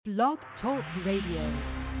Blog Talk Radio.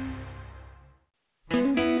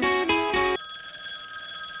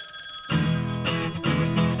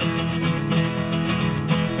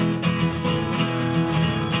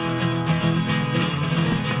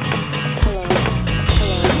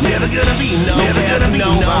 Never gonna be no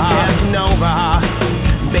Casanova.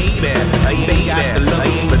 Baby, you got to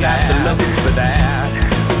love for that.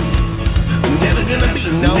 Never gonna be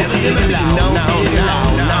no.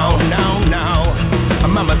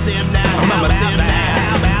 Mama said now, about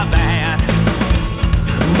that.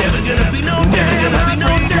 Never gonna be no damn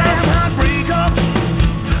heartbreaker.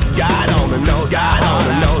 God only knows how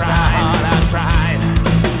hard I tried.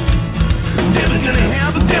 Never gonna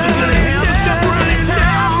have a separate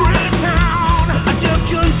town. I just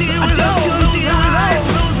couldn't deal with those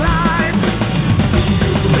lies.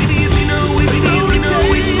 Baby, if you know, we know it's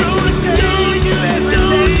true to say you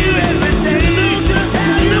every day. Just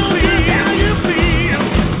how you feel.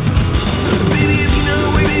 Baby, if you know,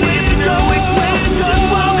 we know it's just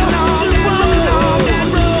walking on that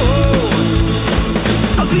road.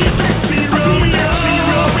 I'll be a backstreet Romeo.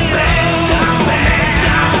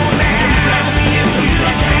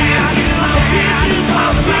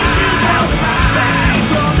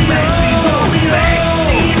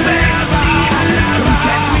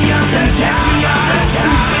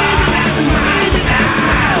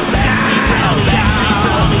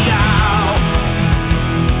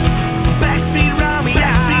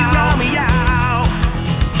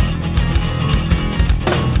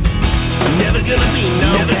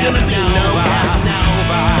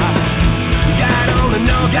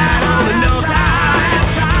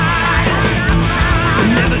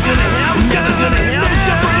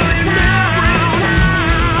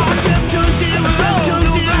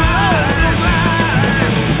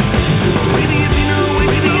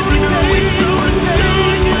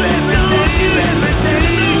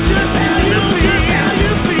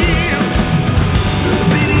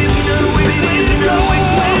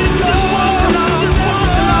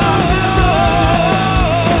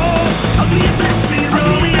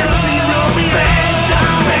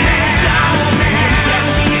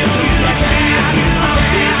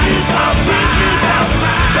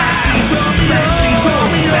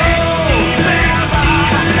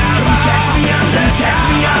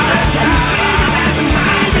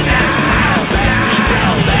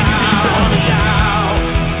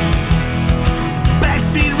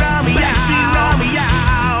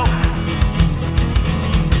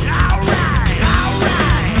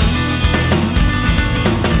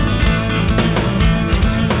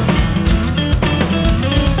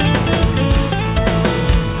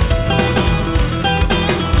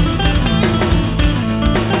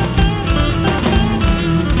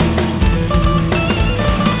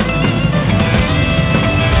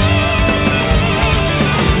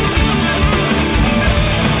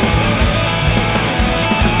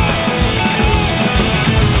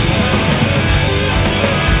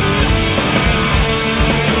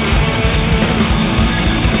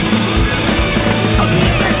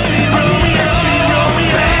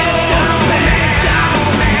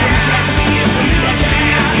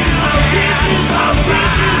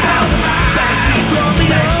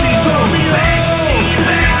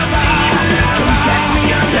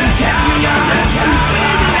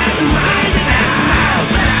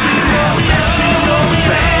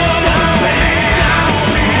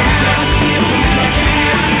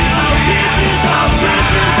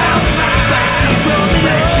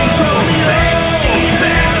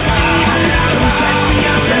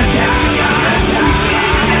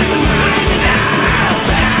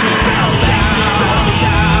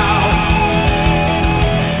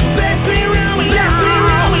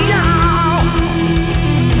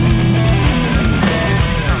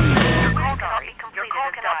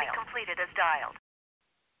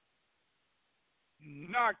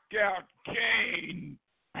 Out Kaine,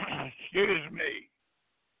 excuse me,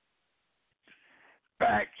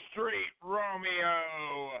 Backstreet Romeo,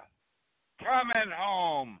 coming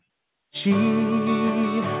home. She's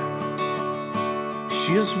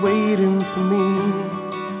waiting for me,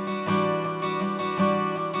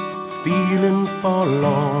 feeling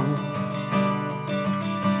forlorn,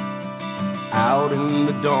 out in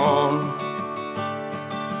the dawn.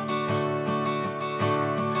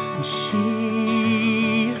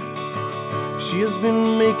 She has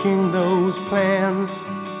been making those plans,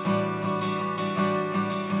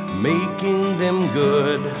 making them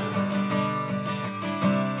good,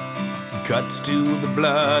 cuts to the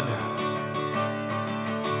blood,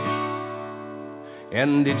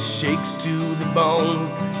 and it shakes to the bone,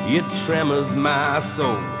 it tremors my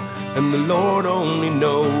soul, and the Lord only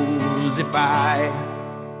knows if I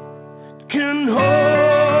can hold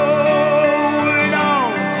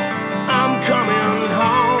on. I'm coming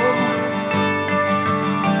home.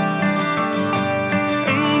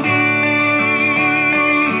 And be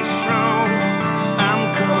strong. I'm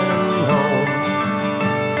coming home.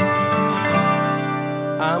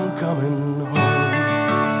 I'm coming home.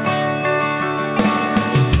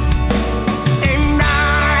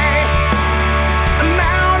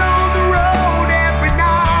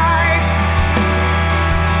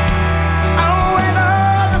 Oh,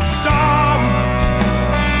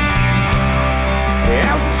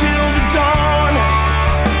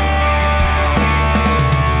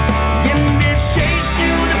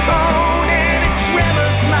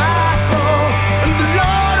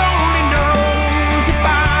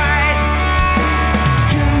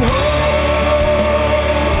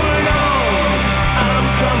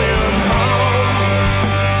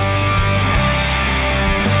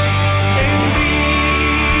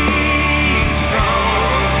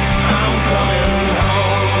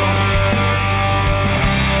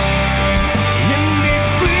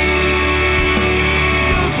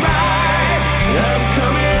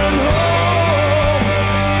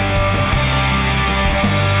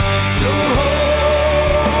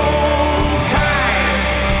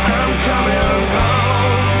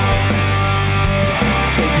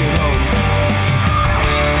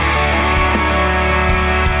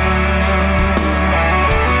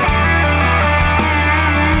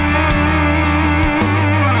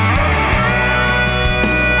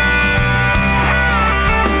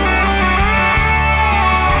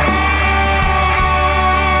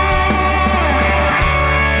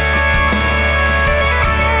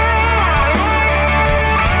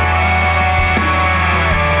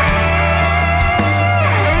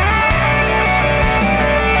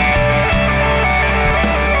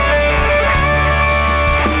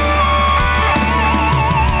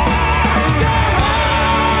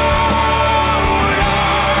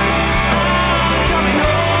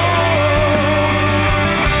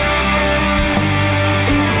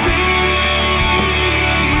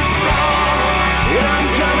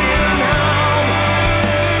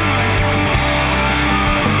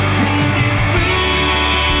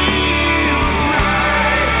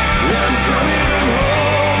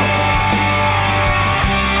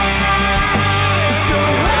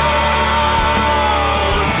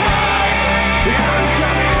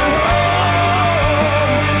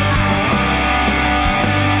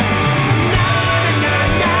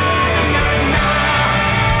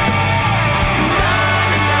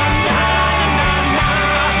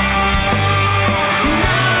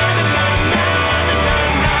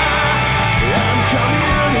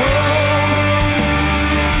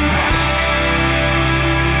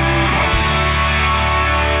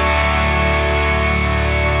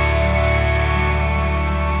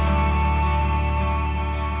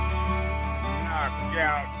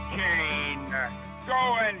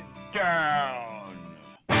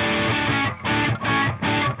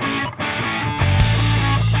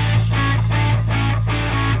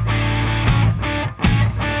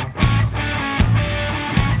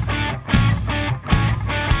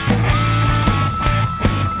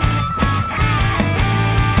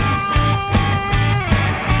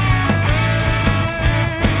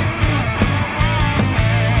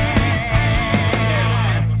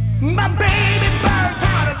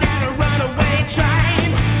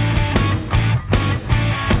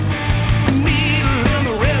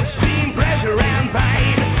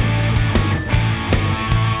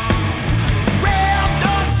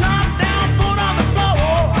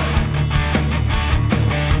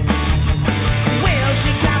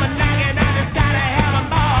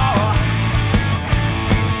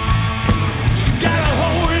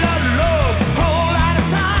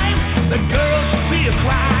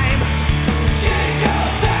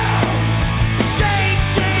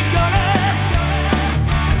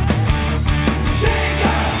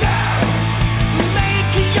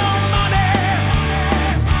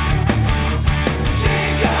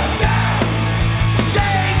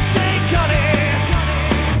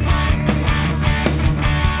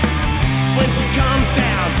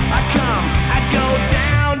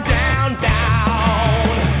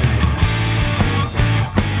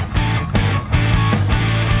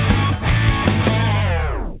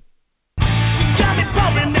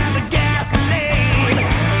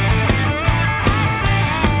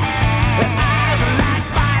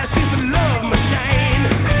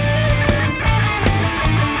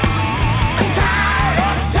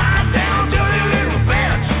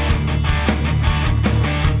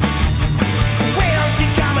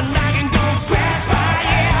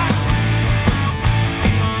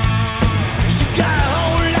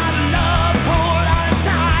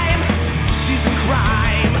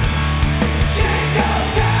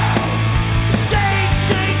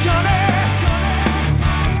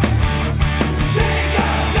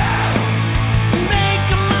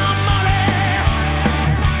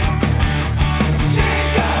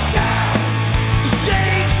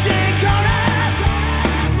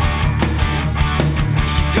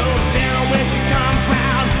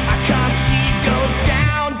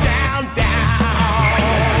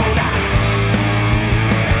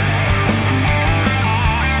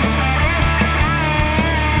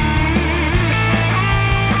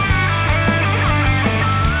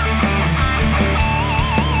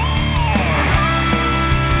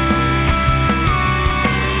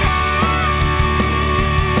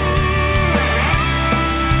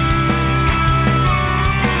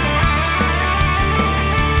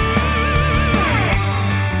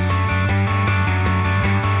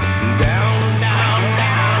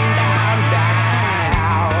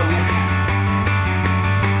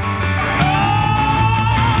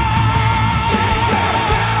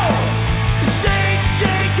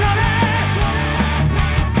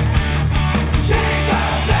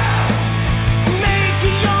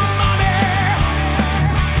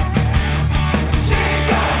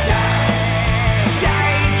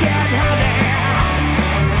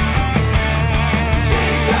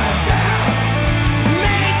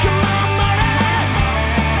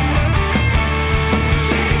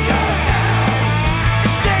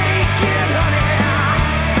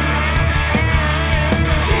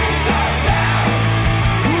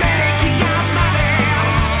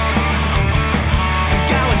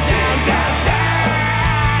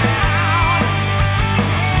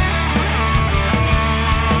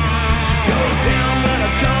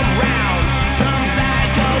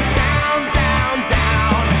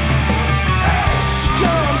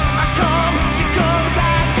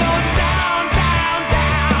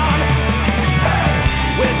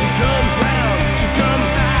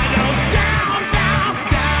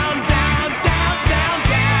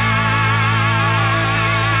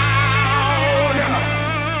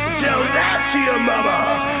 See you, mama.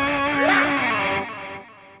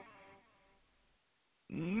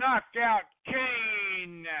 Knockout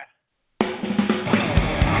Kaine.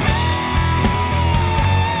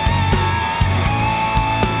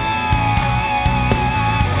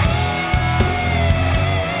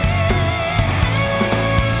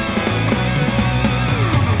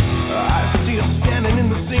 Standing in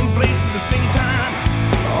the same place at the same time,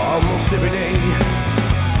 almost every day.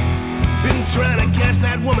 Been trying to catch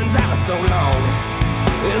that woman's eye for so long,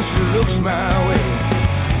 and she looks my way.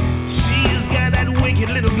 She's got that wicked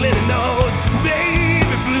little glitty nose,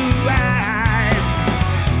 baby blue eyes.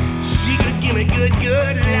 She could give me good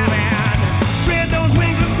loving. Spread those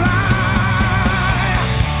wings and fly.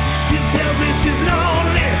 She tells me she's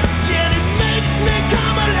lonely, yet it makes me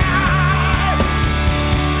come alive.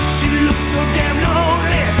 So damn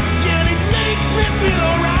lonely, yet it makes me feel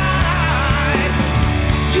alright.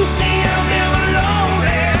 You say I'm never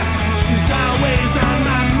lonely, she's always on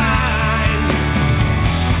my mind.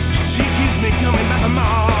 She keeps me coming back for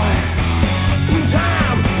more.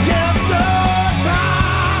 Time after time.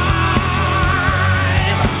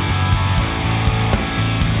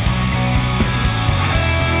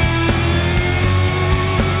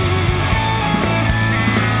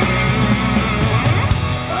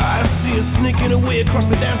 Sneaking away across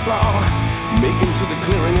the dance floor, making to the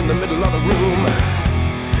clearing in the middle of the room.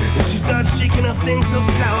 And she starts shaking her thing so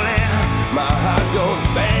slowly, my heart goes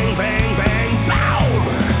bang, bang, bang, boom.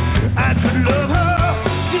 I could love her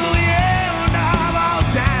till the end of all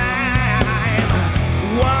time.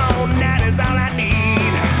 One night is all I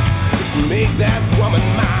need to make that woman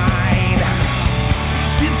mine.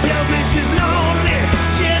 She tells me she's lonely,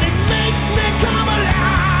 yet it makes me come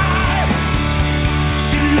alive.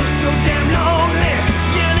 So damn lonely,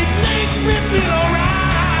 yet it makes me feel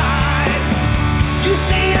alright. You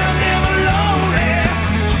say I'm never lonely,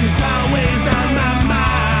 she's always on my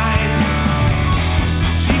mind.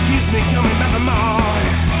 She keeps me coming back for more.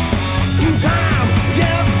 Time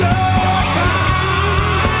after time.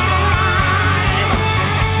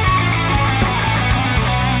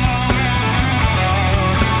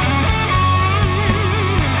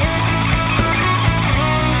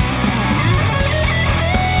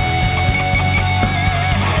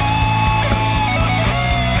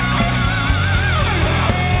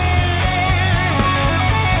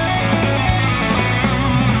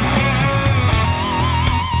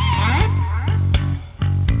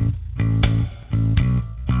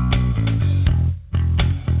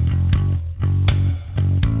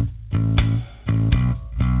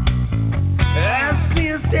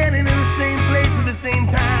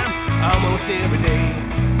 Every day.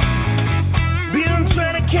 Been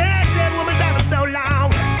trying to catch that woman down for so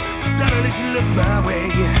long. Suddenly she looks my way.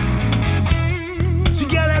 She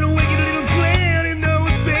got that wicked little grin in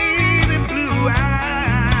those baby blue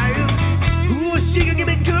eyes. Ooh, she can give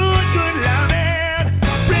me good loving.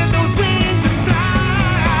 Spread those wings and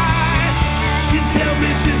fly. She tells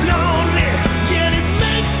me she's lonely, yet it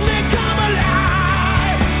makes me come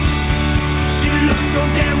alive. She looks so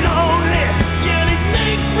damn lonely, yet it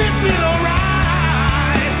makes me feel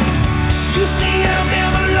alright. You see, I'm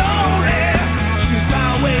never lonely. She's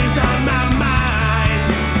always on my mind.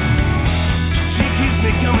 She keeps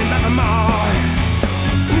me coming back for more.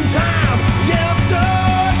 Time after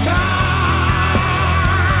time.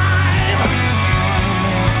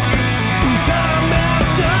 Time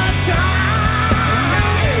after time.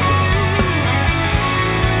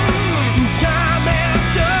 Time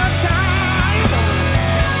after time.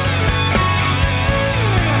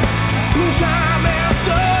 Time after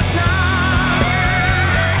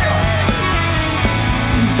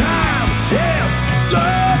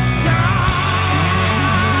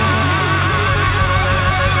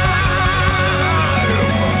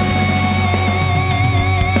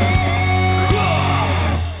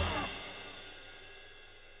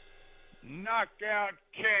Knockout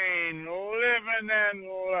Kaine, living and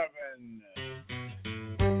loving.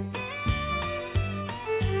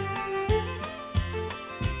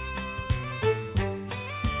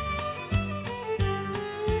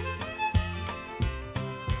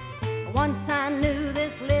 Once I knew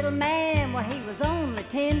this little man, well, he was only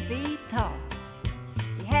 10 feet tall.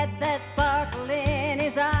 He had that sparkle in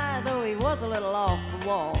his eye, though he was a little off the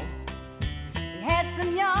wall. He had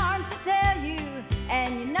some yarns to tell you,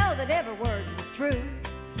 and you know that every word was true.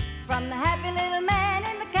 From the happy little man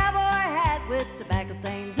in the cowboy hat with tobacco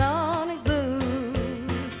stains on his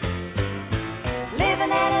boots.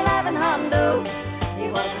 Living at 11 Hondo, he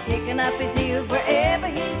wasn't kicking up his heels wherever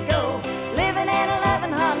he'd go. Living at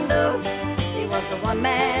 11 Hondo, he was a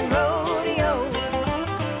one-man rodeo.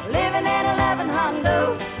 Living at 11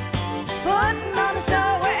 Hondo, put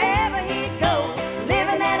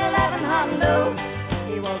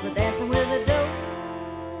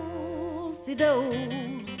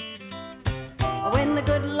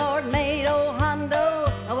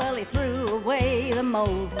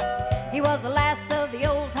mold. He was the last of the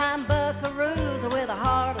old-time buckaroos with a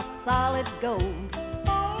heart of solid gold.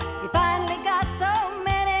 He finally got so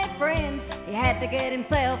many friends, he had to get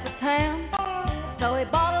himself a town. So he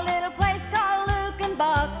bought a little place called Luke and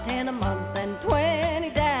Box, 10 a month and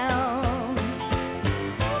 20 down.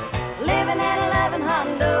 Living at 11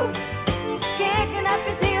 Hondo, kicking up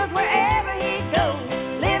his heels wherever he'd go.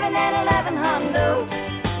 Living at 11 Hondo,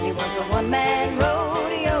 he was a one-man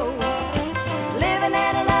rodeo. Living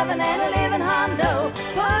at 11 and a living Hondo,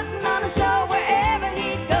 putting on a show wherever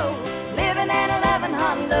he'd go. Living at 11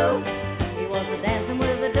 Hondo, he was a dancing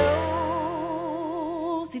with a do-si-do.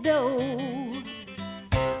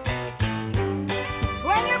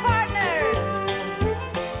 When your partners,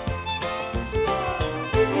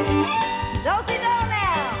 do-si-do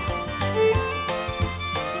now.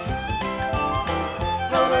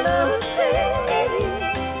 Yodel-o-see,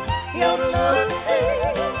 yodel-o-see,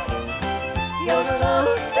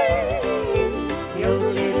 yodel-o-see,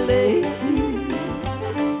 yodel-o-see.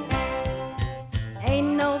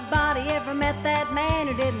 Ain't nobody ever met that man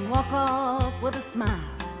who didn't walk off with a smile.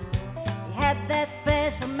 He had that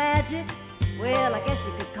special magic, well, I guess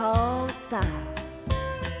you could call it style.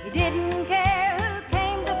 He didn't care who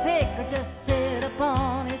came to pick or just sit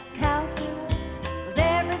upon his couch. 'Cause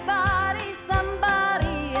everybody's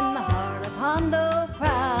somebody in the heart of Hondo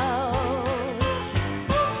crowd.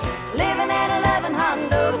 Living at 11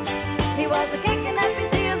 Hondo, he was a kicking up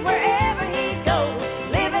his heels wherever he'd go.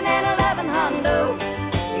 Living at 11 Hondo,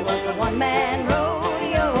 he was a one-man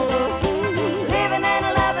rodeo. Living at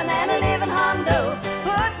 11 and a living Hondo,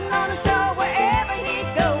 putting on a show wherever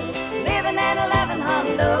he'd go. Living at 11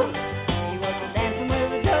 Hondo, he was a dancing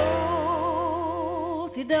with a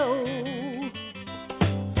do-si-do.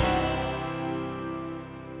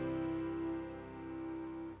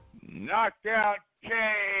 Knockout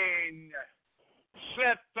Kaine,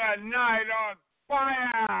 set the night on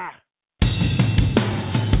fire.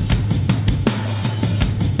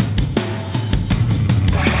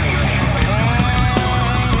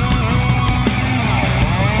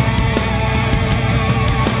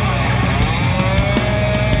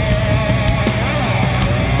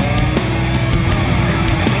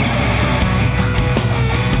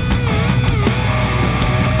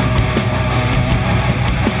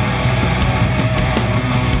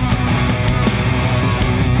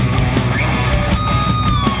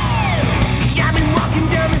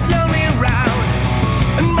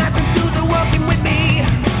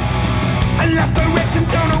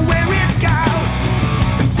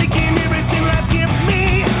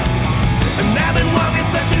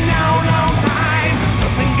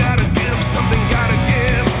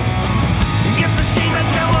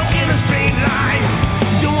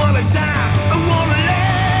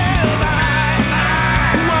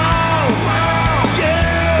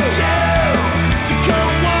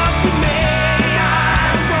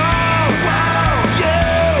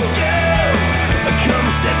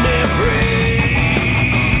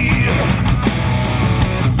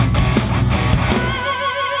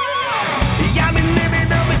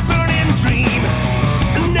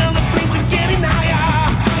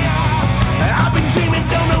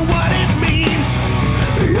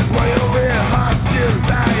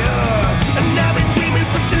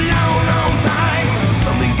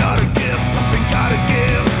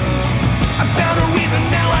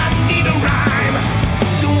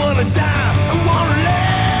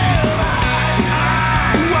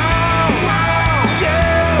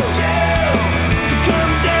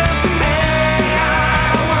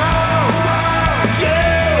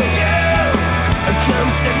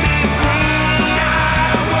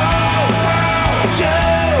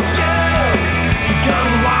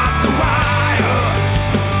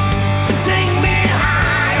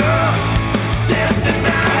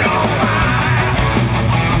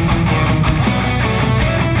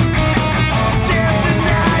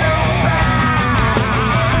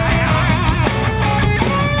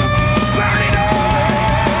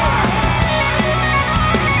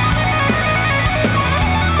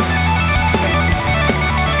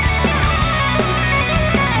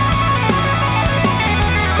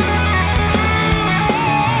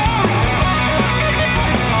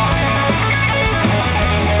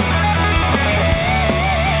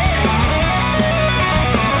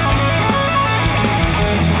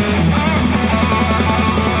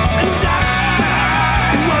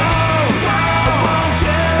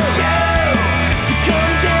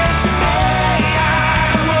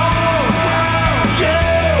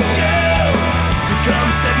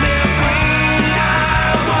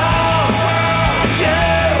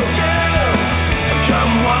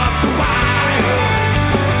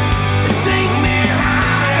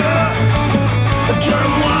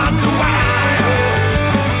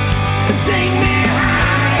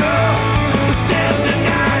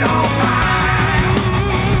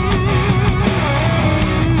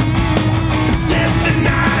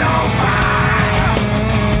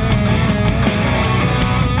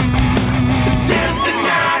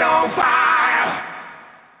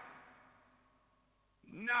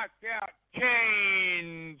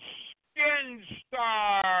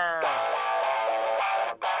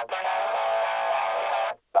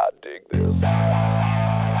 dig this.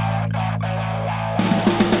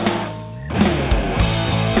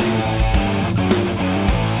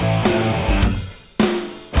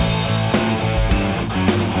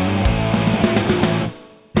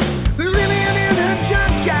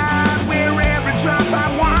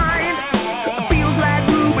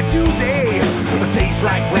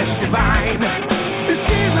 Like West Divine. This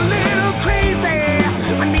is a little crazy.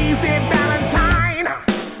 My knees in Valentine.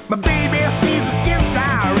 My baby sees a skin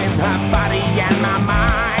flower in her body and my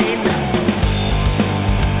mind.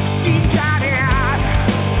 She got it.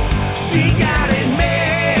 She got it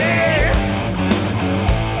made.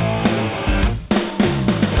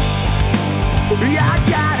 I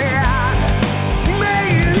got it.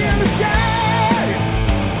 Made in the shade.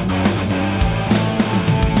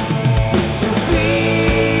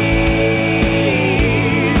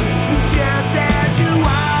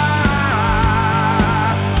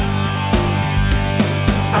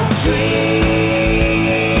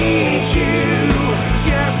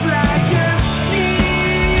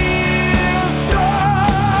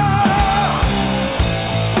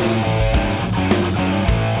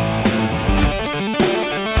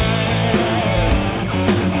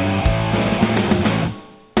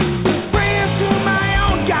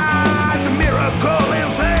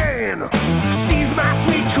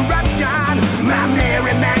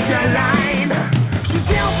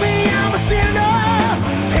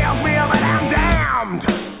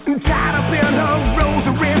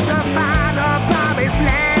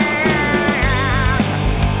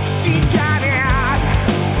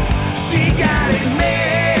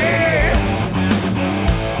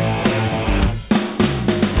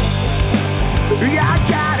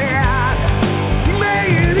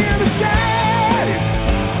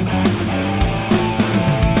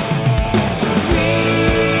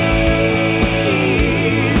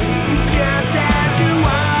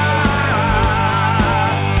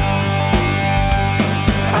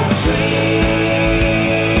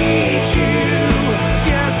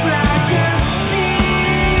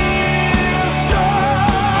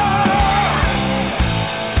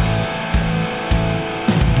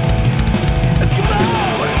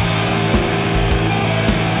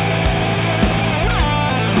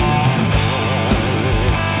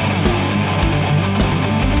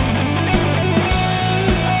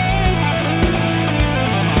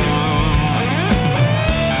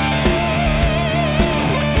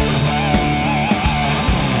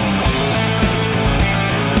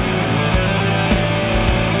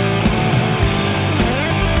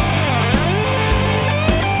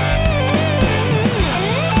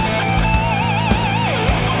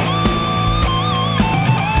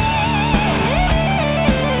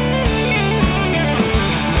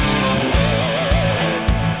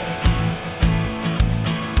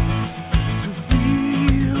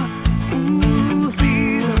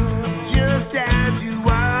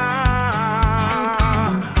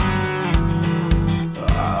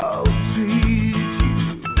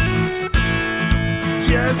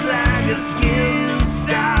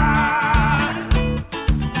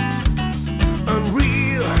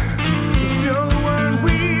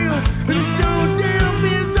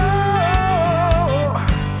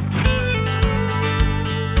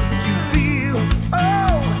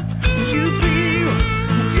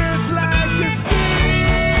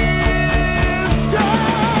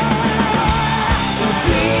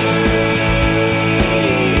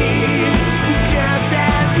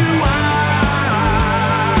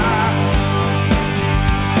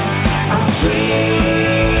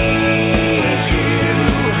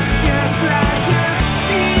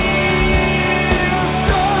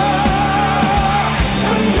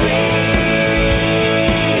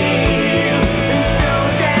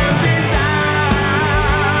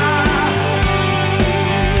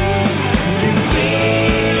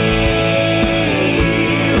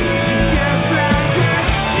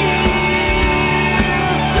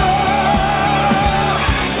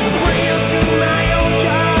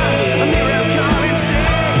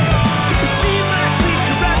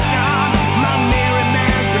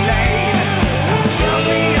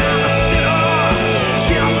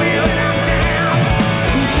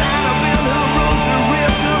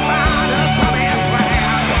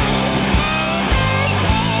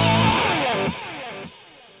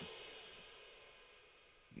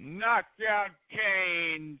 Out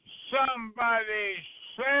Kaine, somebody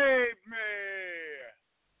save me.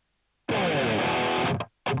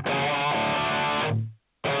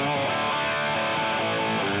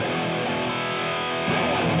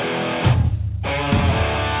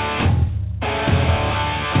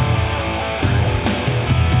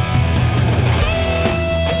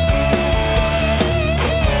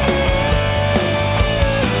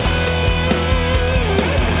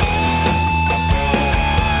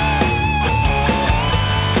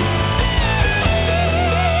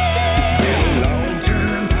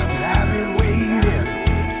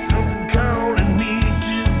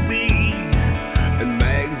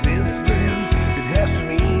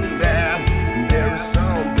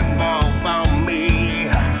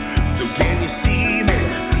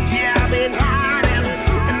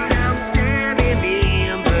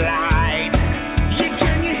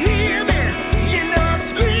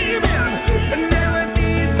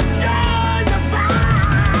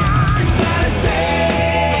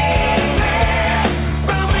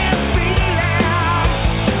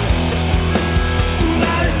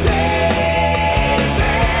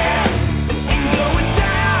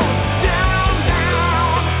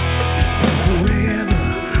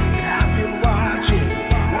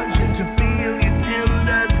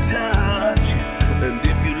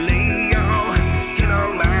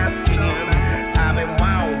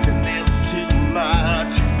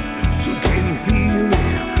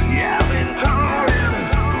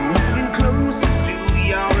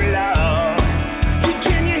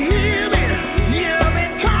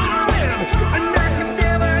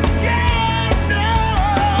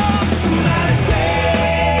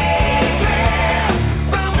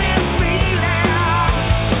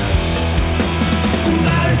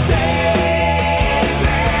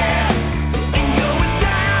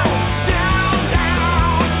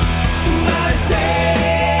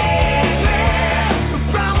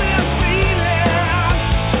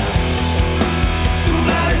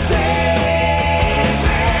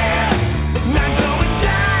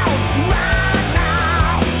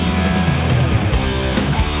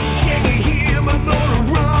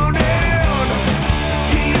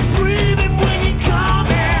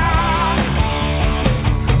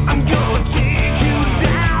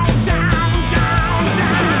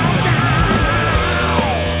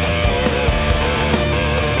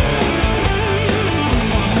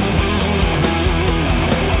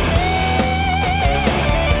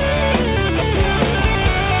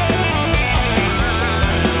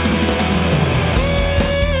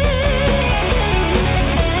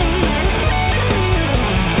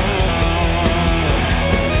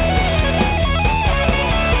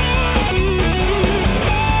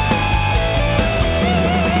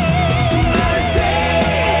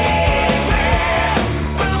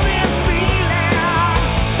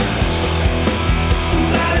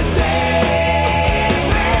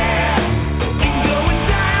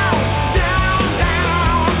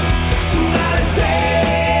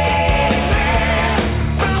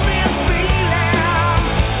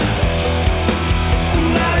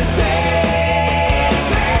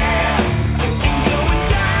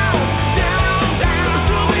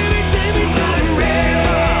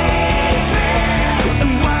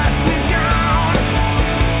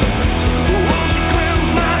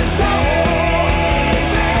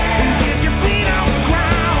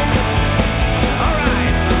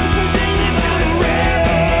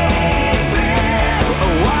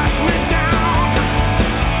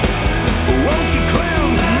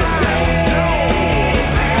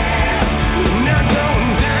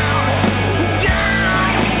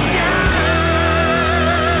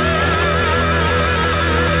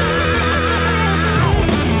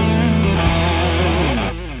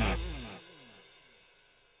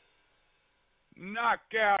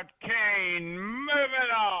 Kaine,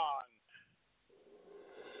 moving on.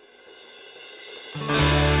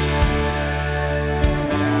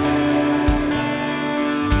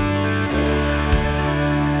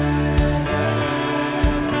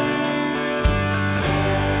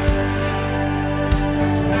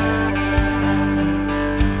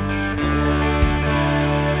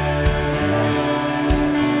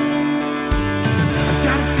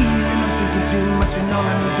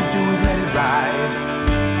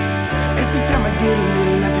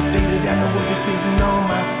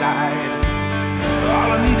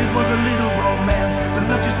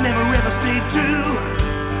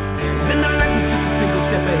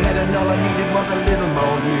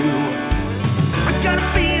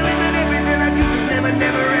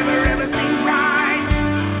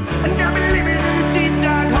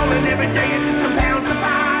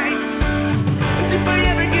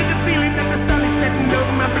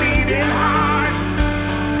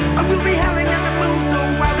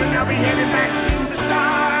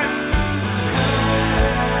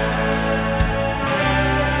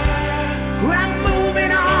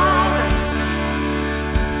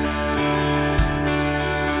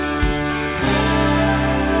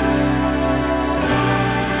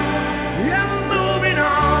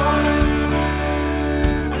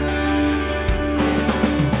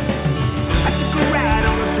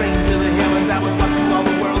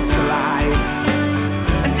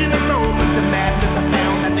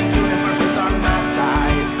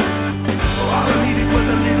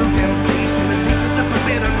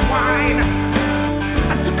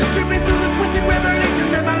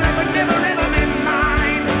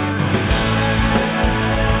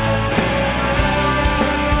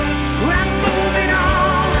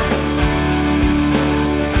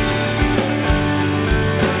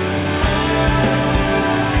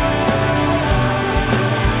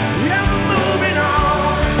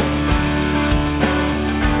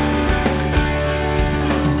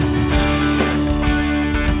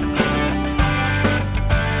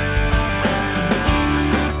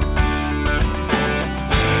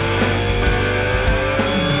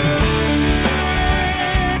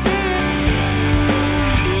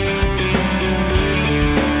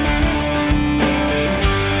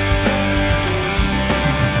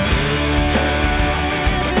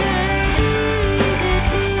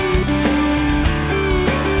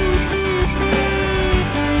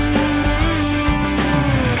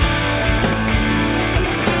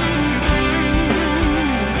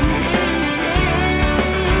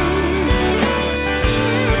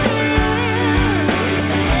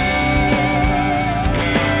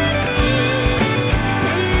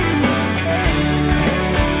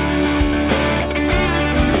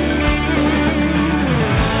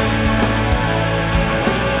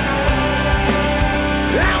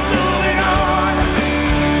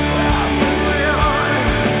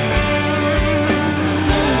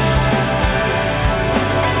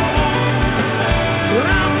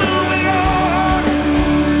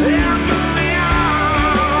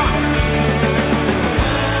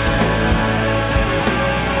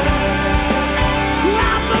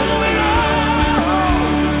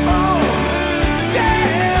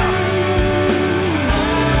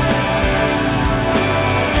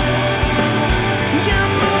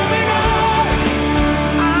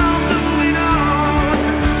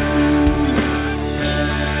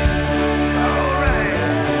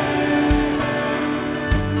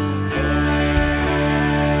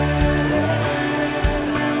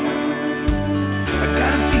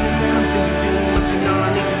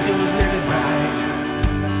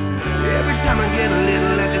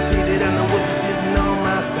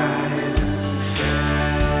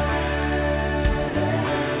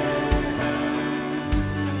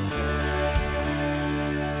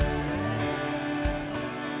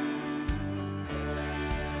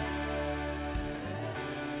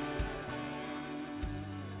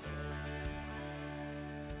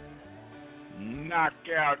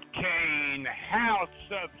 Out Kaine, House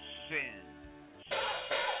of Sin.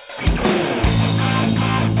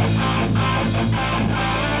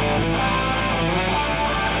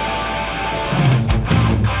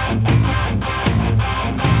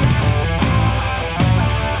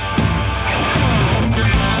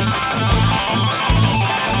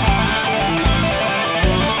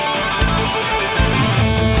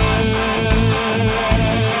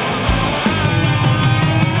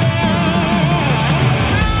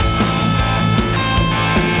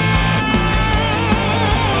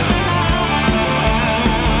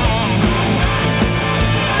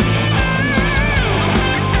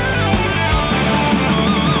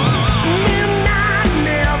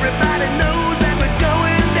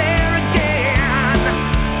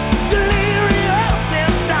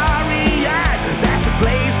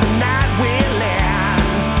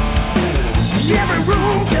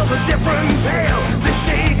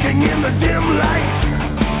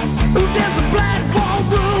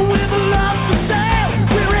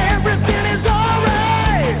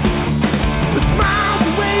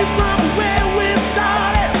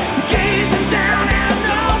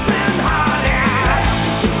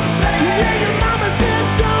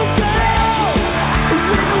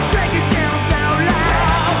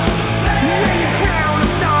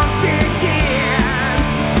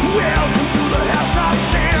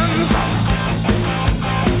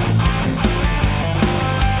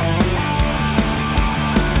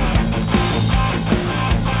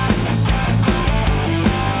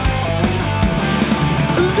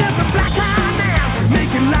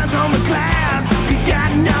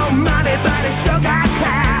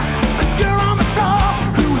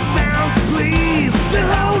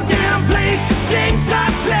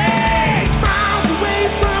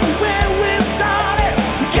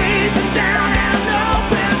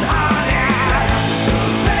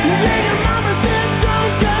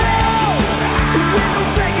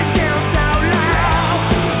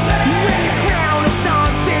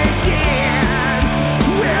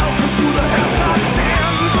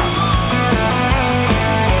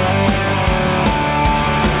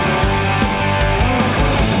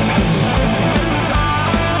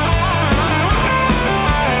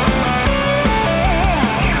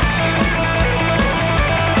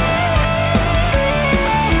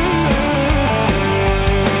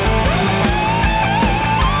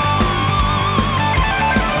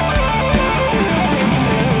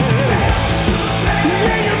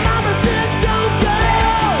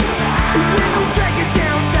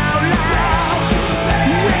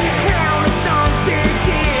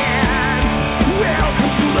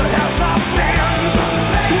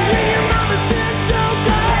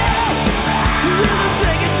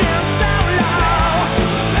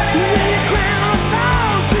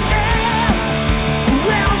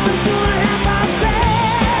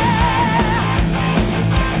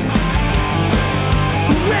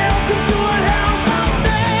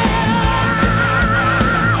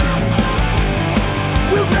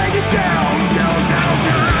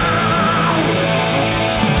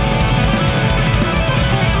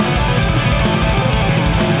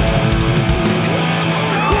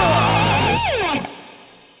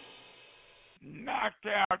 knocked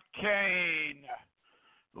out Kaine.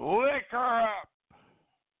 Liquor up.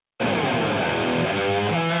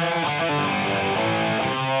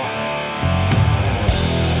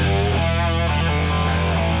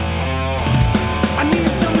 I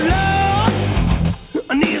need some love,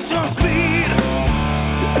 I need some speed,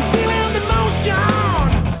 feeling the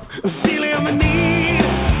motion, feeling the need.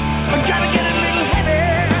 I gotta get a little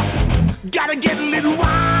heavy, gotta get a little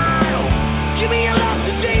wild. Give me a love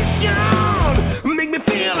sensation, make me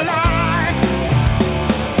feel alive.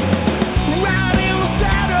 Ride in the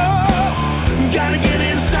saddle, gotta get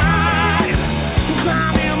inside,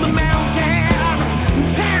 climb in the mountain,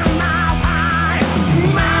 down my high,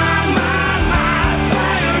 my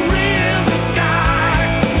fire in the sky.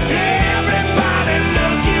 Everybody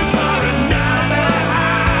looking for another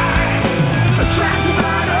high. A track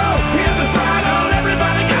bottle, here's the throttle,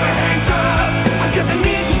 everybody got a hands up. I got the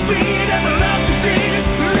need to speed, and the love to see it.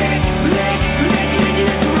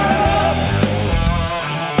 Let's roll.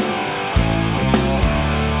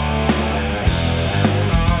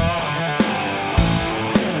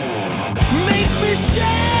 Makes me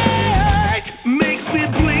shake, makes me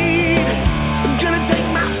bleed. I'm gonna take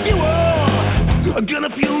my fuel, I'm gonna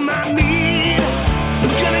fuel my need. I'm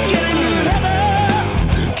gonna get in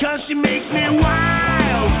heaven, 'cause she makes me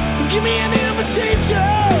wild. Give me an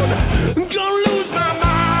invitation, I'm gonna lose my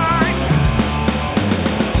mind.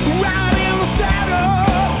 Ride in the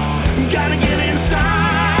saddle, gotta get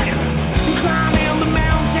inside, climb in the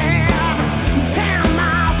mountain, down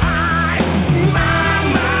my high, my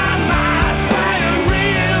fire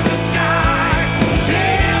in the sky.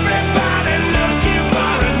 Everybody looking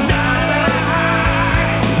for another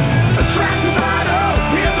high. A track bottle,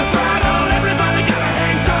 here's the throttle, everybody got a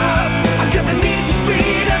hands up. I got the need to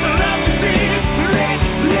speed, and the love to see it.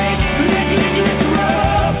 Let's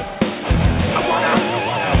roll. I wanna.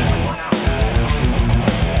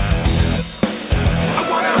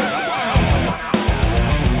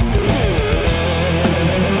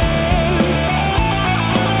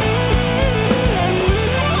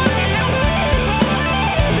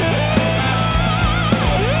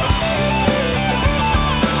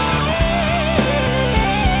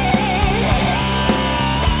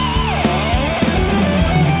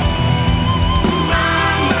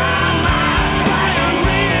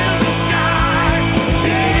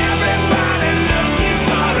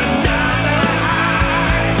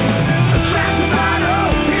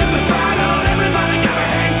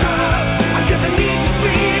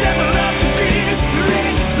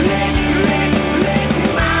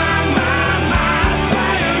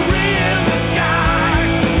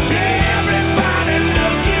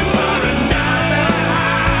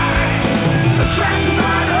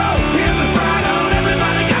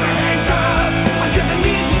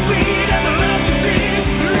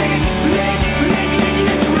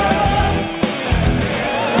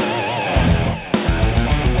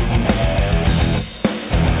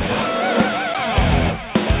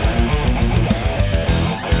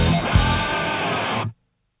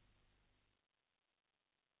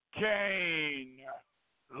 Kaine.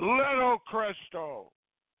 Little Crystal.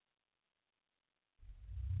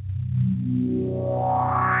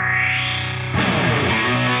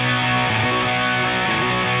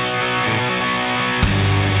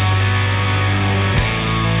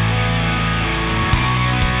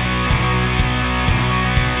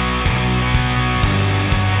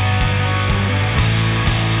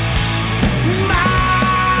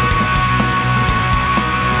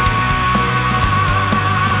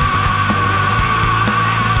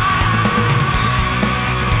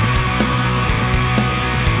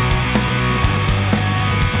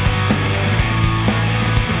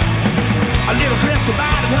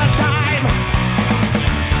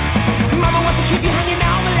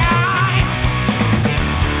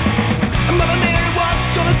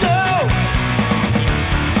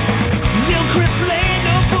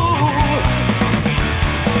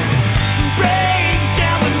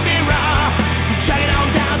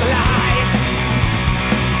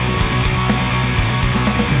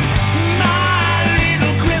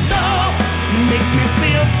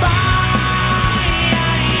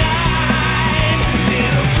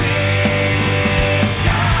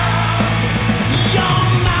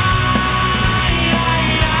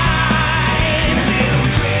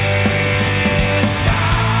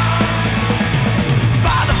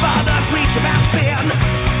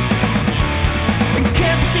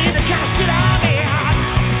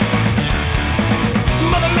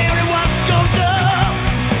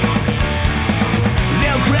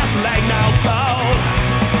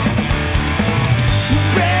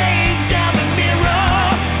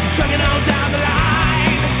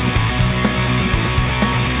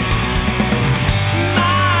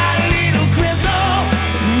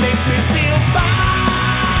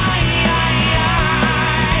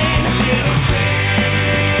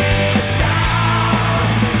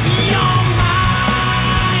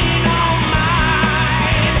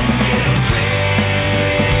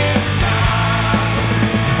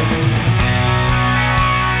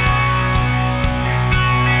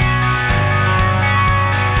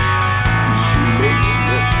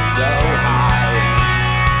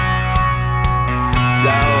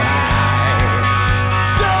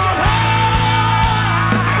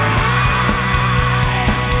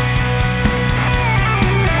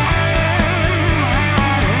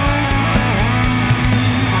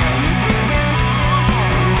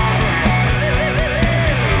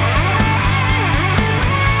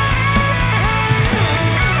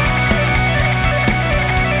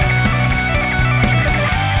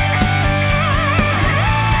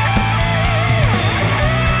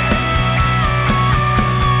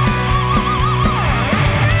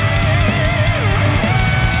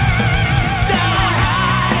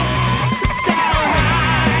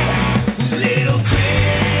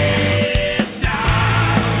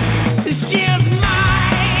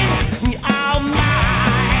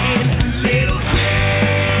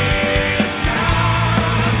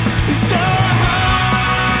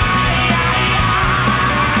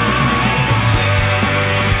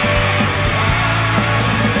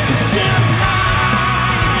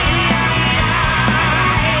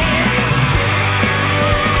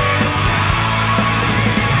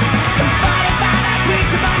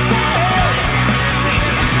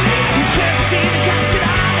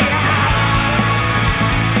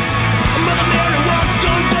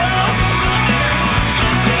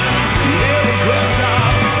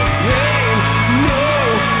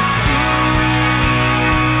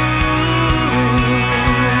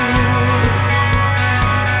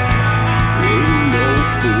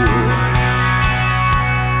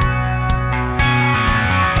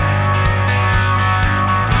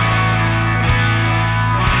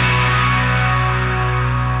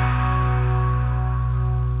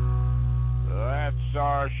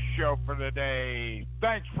 for the day.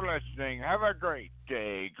 Thanks for listening. Have a great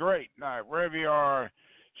day, great night, wherever you are.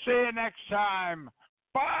 See you next time.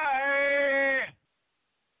 Bye.